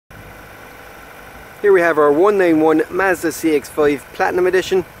Here we have our 191 Mazda CX-5 Platinum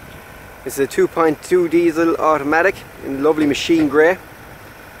Edition. This is a 2.2 diesel automatic in lovely machine grey.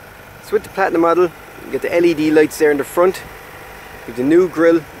 So with the Platinum model, you get the LED lights there in the front. You have the new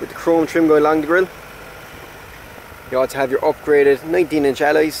grille with the chrome trim going along the grille. You also have your upgraded 19-inch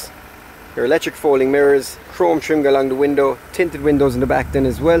alloys, your electric folding mirrors, chrome trim going along the window, tinted windows in the back then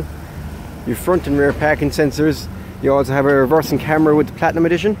as well. Your front and rear parking sensors. You also have a reversing camera with the Platinum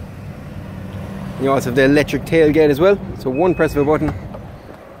Edition. You also have the electric tailgate as well, so one press of a button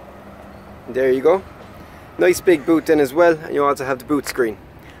and there you go. Nice big boot then as well, and you also have the boot screen.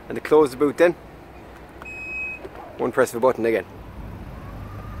 And to close the boot then, one press of a button again.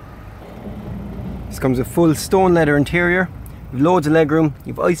 This comes with full stone leather interior, you have loads of legroom,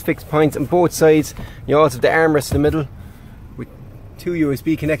 you have ice fix points on both sides. You also have the armrest in the middle with two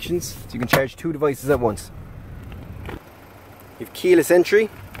USB connections, so you can charge two devices at once. You have keyless entry,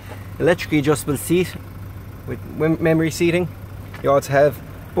 electrically adjustable seat with memory seating. You also have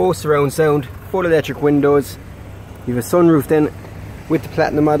Bose surround sound, full electric windows. You have a sunroof then with the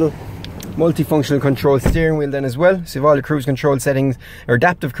Platinum model. Multifunctional control steering wheel then as well. So you have all your cruise control settings, or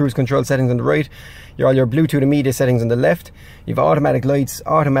adaptive cruise control settings on the right. All your Bluetooth and media settings on the left. You have automatic lights,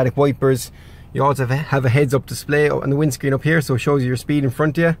 automatic wipers. You also have a heads up display on the windscreen up here, so it shows you your speed in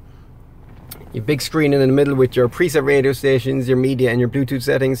front of you. Your big screen in the middle with your preset radio stations, your media and your Bluetooth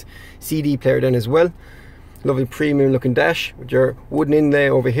settings. CD player then as well. Lovely premium looking dash with your wooden inlay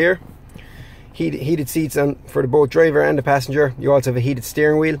over here. Heated seats for the both driver and the passenger. You also have a heated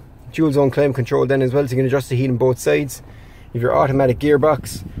steering wheel. Dual zone climate control then as well, so you can adjust the heat on both sides. You have your automatic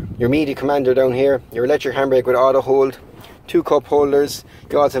gearbox, your media commander down here, your electric handbrake with auto hold, two cup holders.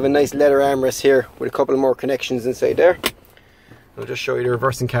 You also have a nice leather armrest here with a couple more connections inside there. I'll just show you the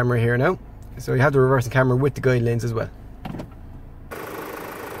reversing camera here now. So you have the reversing camera with the guide lanes as well.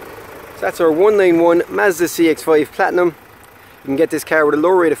 So that's our 191 Mazda CX-5 Platinum. You can get this car with a low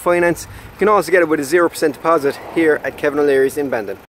rate of finance. You can also get it with a 0% deposit here at Kevin O'Leary's in Bandon.